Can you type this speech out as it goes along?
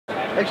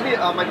Actually,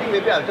 I think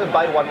maybe I'll just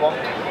buy one more.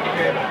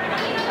 Okay.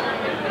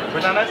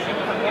 Bananas?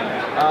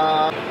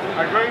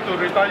 I'm going to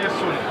retire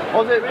soon.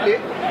 Oh, is it really?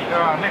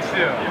 Yeah, next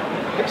year.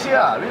 Next year,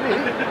 really?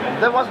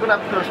 Then what's going to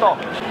happen to the store?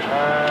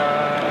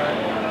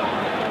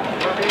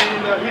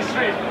 In the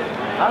history.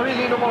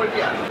 Really? No more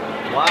already?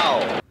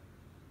 Wow.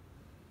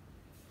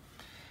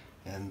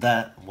 And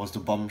that was the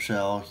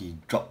bombshell he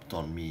dropped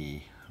on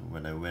me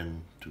when I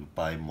went to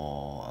buy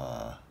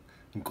more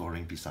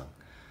goreng pisang.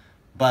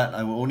 But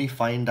I will only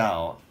find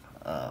out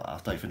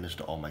after I finished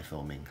all my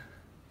filming.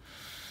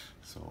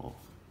 So,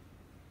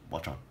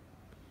 watch on.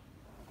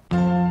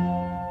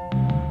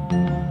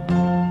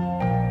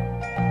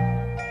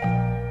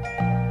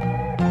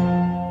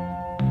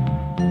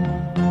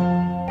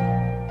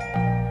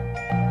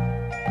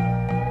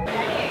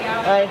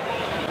 Hi.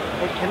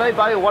 Hey, can I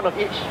buy one of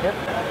each? Yeah?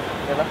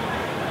 Yeah.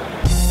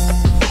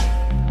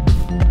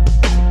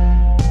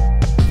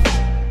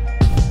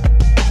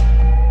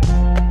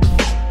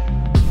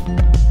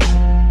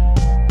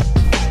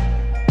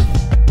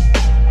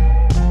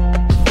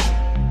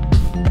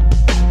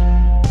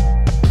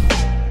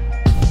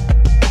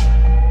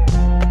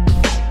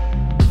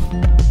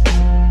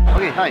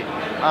 Hi,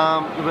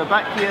 we're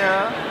back here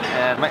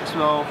at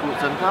Maxwell Food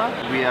Centre.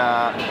 We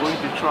are going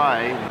to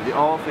try the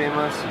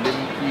all-famous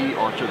Limki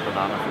Orchard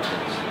Banana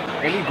Fritters.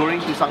 Any Goreng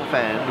pisang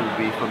fan will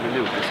be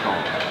familiar with this stall,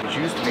 which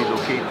used to be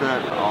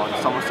located on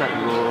Somerset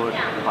Road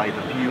by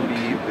the PUB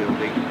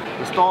building.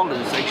 The stall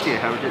is actually a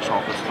heritage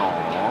hawker stall,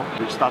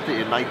 which started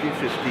in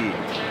 1950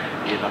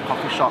 in a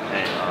coffee shop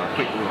at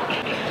Quick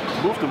Road.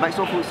 Moved to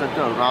Maxwell Food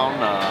Centre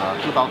around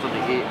 2008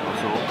 or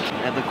so,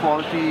 and the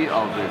quality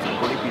of its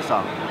goreng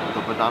pisang,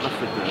 the banana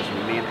fritters,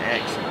 remain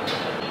excellent.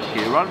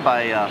 Okay, run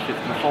by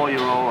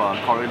 54-year-old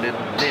Corey Lim.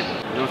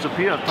 There was a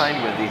period of time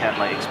when they had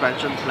like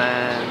expansion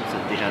plans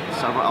and they had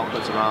several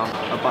outlets around,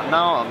 but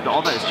now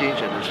all that has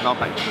changed and it's now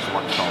back to just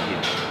one stall here.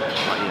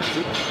 Right here,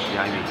 see?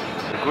 Behind me.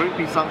 The goreng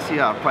pisangs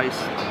here are priced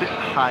a bit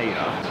higher,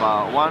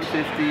 about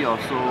 $1.50 or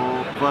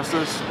so,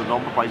 versus the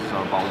normal prices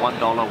are about $1,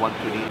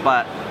 $1.20.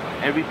 But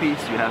every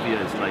piece you have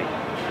here is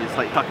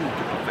like tucking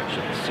into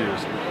perfection,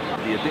 seriously.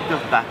 The addictive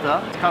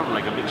batter, it's kind of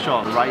like a mixture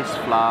of rice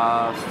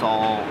flour,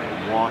 salt,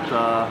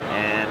 water,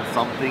 and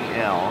something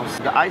else.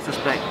 I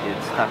suspect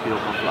it's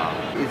tapioca flour.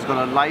 It's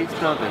got a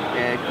lighter than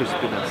air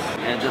crispiness,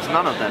 and there's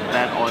none of that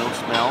bad oil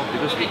smell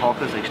because the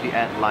hawkers actually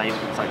add lime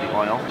inside the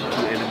oil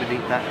to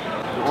eliminate that.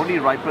 The only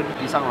ripened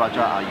pisang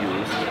raja are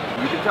used.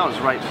 You can tell it's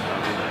ripe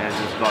and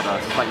it's got a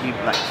slightly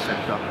black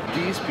center.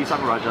 These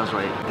pisang rajas,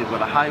 right, they've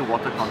got a high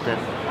water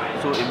content,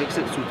 so it makes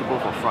it suitable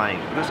for frying.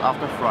 Because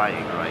after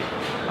frying, right,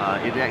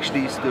 it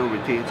actually still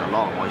retains a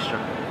lot of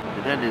moisture.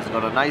 And then it's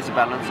got a nice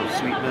balance of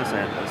sweetness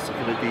and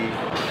acidity,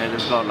 and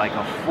it's got like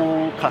a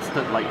full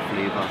custard-like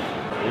flavor.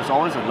 There's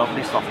always a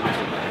lovely softness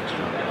in the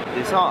texture.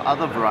 They sell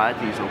other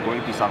varieties of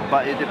goreng pisang,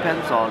 but it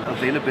depends on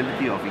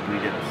availability of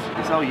ingredients.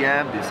 They sell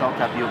yam, they sell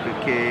tapioca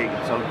cake,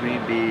 they sell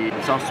green bean,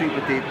 they sell sweet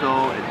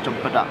potato and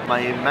cempedak.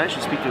 I managed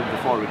to speak to him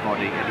before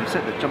recording, and he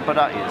said the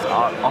cempedak is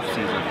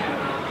off-season,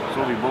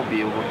 so we won't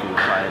be able to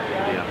try it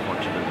today,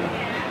 unfortunately.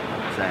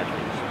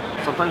 Sadly.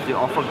 Sometimes they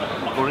offer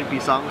goreng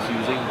pisangs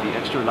using the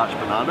extra large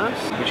bananas,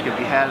 which can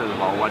be had at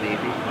about $1.80.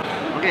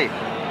 Okay,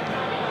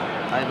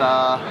 I've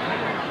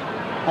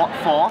bought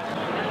 4.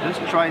 Let's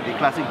try the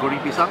classic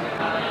goreng pisang.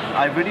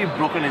 I've really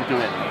broken into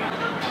it.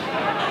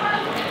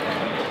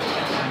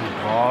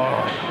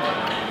 Oh,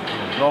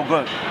 so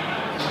good.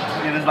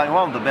 It is like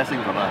one of the best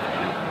things on earth.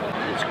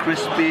 It's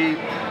crispy,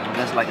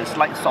 there's like a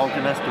slight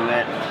saltiness to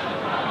it.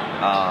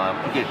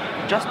 Okay,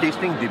 just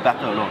tasting the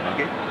batter alone,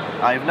 okay?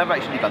 I've never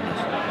actually done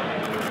this.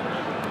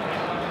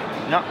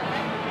 Yeah,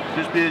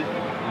 crispy,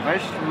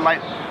 very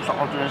slight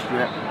saltiness to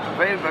it.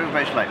 Very, very,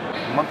 very slight.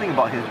 One thing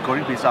about his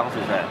goreng pisangs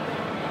is that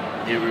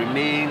it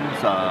remains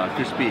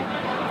crispy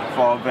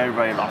for a very,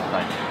 very long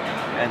time.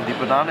 And the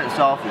banana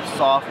itself is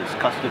soft, it's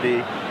custardy,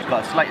 it's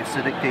got a slight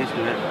acidic taste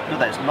to it, so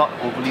that it's not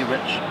overly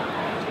rich.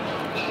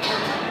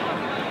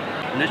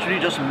 Literally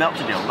just melts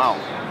in your mouth.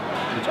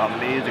 It's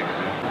amazing.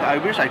 I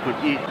wish I could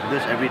eat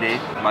this every day,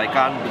 but I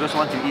can't, because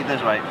once you eat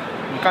this, right,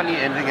 you can't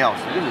eat anything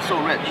else. This is so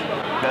rich.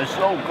 It's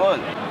so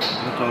good.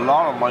 There's a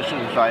lot of moisture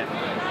inside.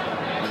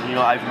 You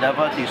know, I've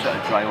never tasted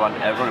a dry one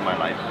ever in my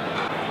life.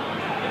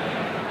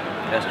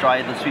 Let's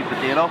try the sweet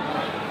potato.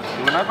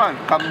 Whenever I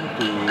come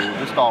to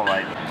this stall,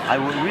 right, I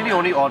would really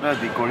only order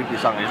the goreng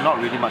pisang and not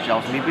really much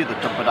else, maybe the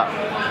cempedak.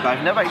 But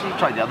I've never actually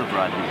tried the other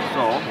varieties,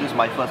 so this is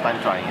my first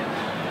time trying it.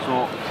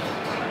 So,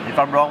 if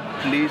I'm wrong,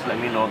 please let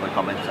me know in the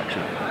comment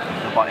section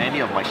about any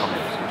of my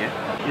comments, okay?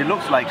 It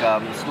looks like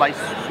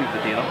sliced sweet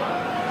potato.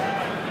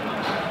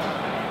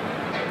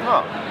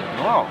 Oh,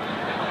 wow.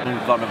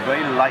 It's got a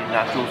very light,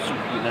 natural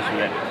sweetness to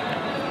it.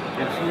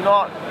 It's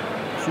not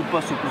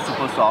super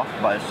soft,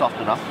 but it's soft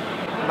enough.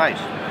 Nice,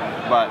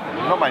 but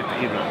not my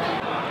favorite.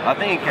 I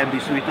think it can be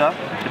sweeter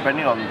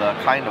depending on the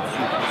kind of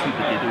sweet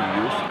potato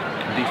you use.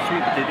 The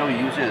sweet potato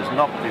you use is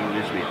not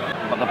particularly sweet,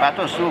 but the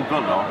batter is so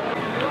good though.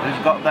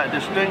 It's got that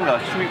distinct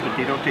sweet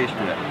potato taste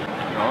to it.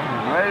 You know,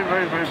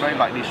 very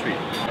lightly sweet.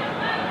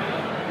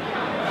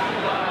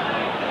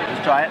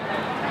 Let's try it.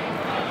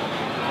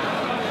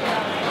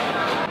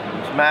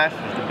 It's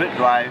mashed, it's a bit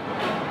dry,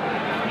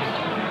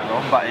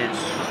 but it's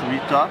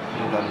sweeter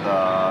than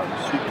the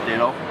sweet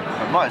potato,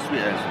 but not as sweet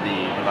as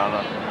the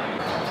banana.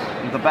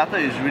 The batter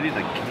is really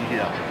the key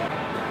here.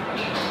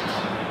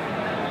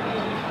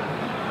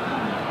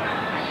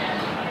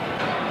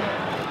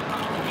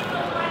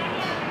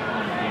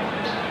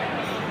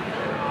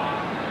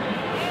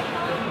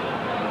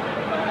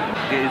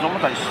 Okay, it's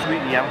almost like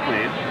sweet yam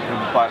kueh,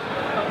 but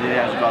it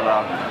has got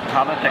a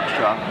harder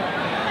texture,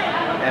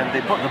 and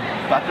they put the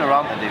batter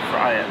around and they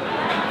fry it,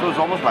 so it's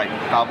almost like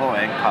carbo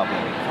and carbo.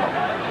 So,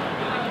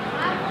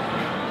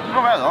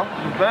 not bad though,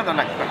 it's better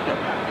than expected.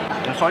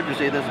 I'm sorry to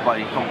say this, but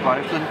in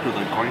comparison to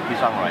the goreng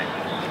pisang, right,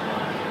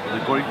 the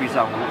goreng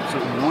pisang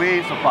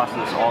way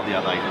surpasses all the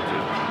other items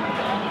here.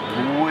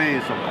 Way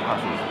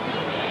surpasses.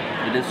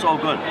 It is so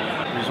good,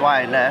 which is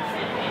why I left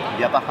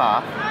the other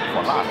half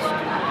for last,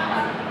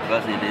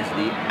 because it is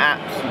the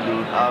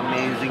absolute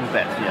amazing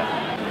best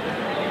here.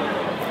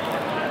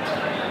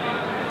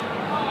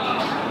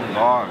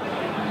 Lord.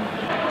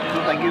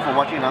 So thank you for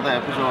watching another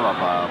episode of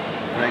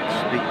Greg's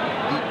Big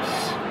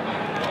Eats.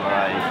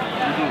 Alright,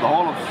 this is the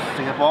whole of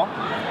Singapore.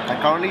 I'm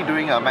currently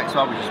doing a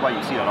Maxwell, which is why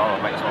you see a lot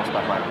of Maxwell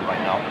stuff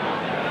right now.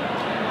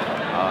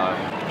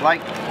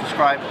 Like,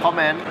 subscribe,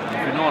 comment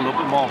if you know a little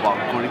bit more about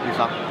goreng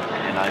pisang,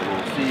 and I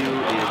will see you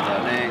in the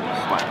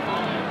next one.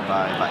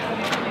 Bye bye.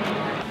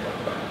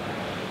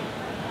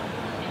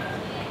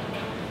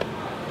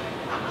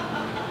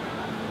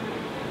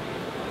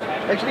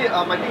 Actually,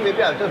 I think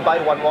maybe I'll just buy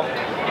one more.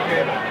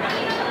 Okay.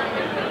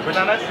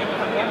 Bananas?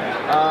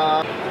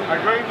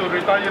 I'm going to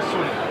retire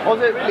soon. Oh,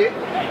 is it really?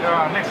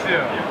 Yeah, next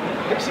year.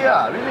 Next year,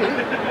 really?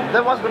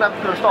 Then what's going to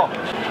happen to the store?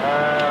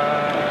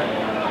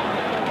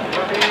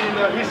 In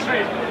the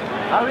history.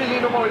 Ah,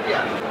 really? No more already?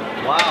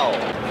 Wow.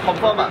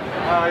 Confirm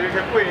you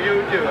can put in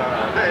YouTube.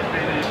 That is the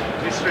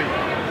history.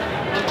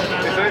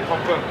 It's already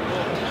confirmed.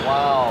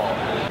 Wow.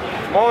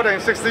 More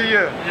than 60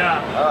 years.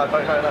 Yeah.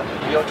 Correct.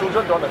 Your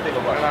children don't want to take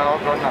over. And all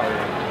grown now.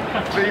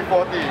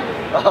 340.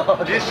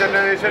 This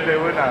generation they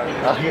won't have.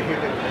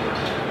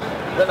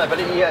 Then I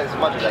better eat here as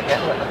much as I can.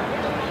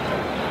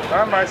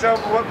 I myself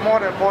work more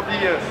than 40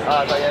 years.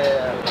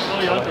 Yeah. So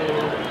you want to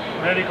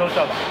medical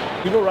shop?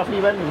 You know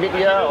roughly when?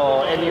 Mid-year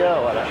or end year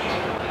or what?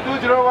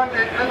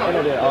 2018. End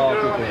of the year. Oh,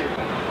 okay.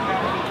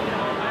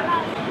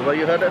 Well,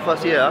 you heard it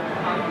first here.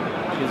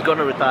 He's going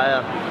to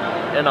retire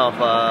end of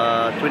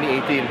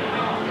 2018.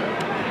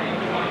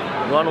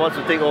 One wants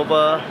to take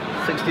over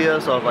 60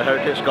 years of a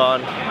heritage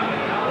gone.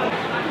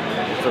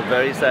 It's a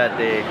very sad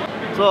day.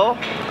 So,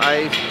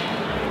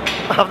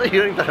 after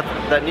hearing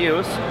that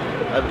news,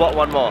 I bought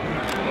one more.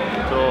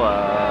 So,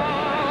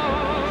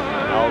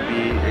 I'll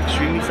be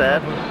extremely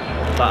sad,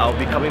 but I'll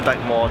be coming back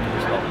more to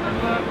the store.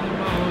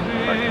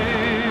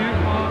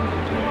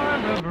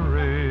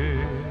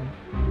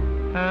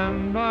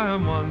 And I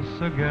am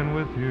once again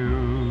with you.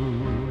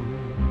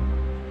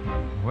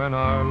 When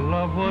our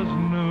love was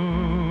new,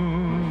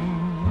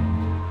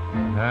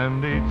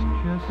 and each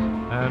kiss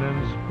an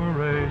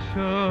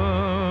inspiration.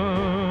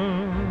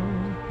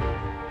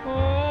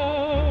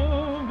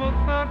 Oh, but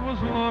that was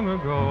long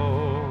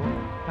ago,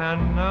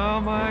 and now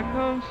my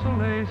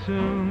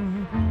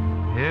consolation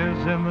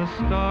is in the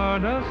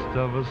stardust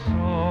of a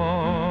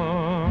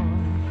song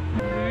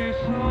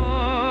beside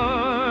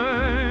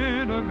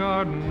a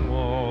garden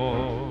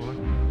wall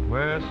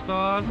where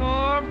stars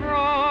are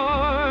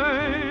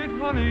bright.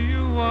 Honey,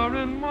 you are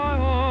in my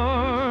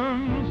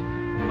arms.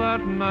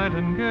 That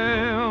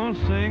nightingale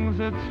sings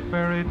its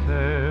fairy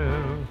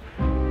tale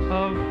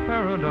of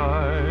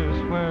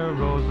paradise where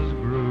roses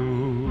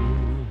grew.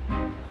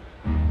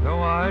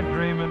 Though I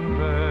dream in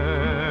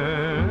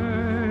vain,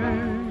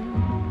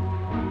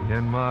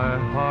 in my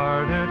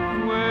heart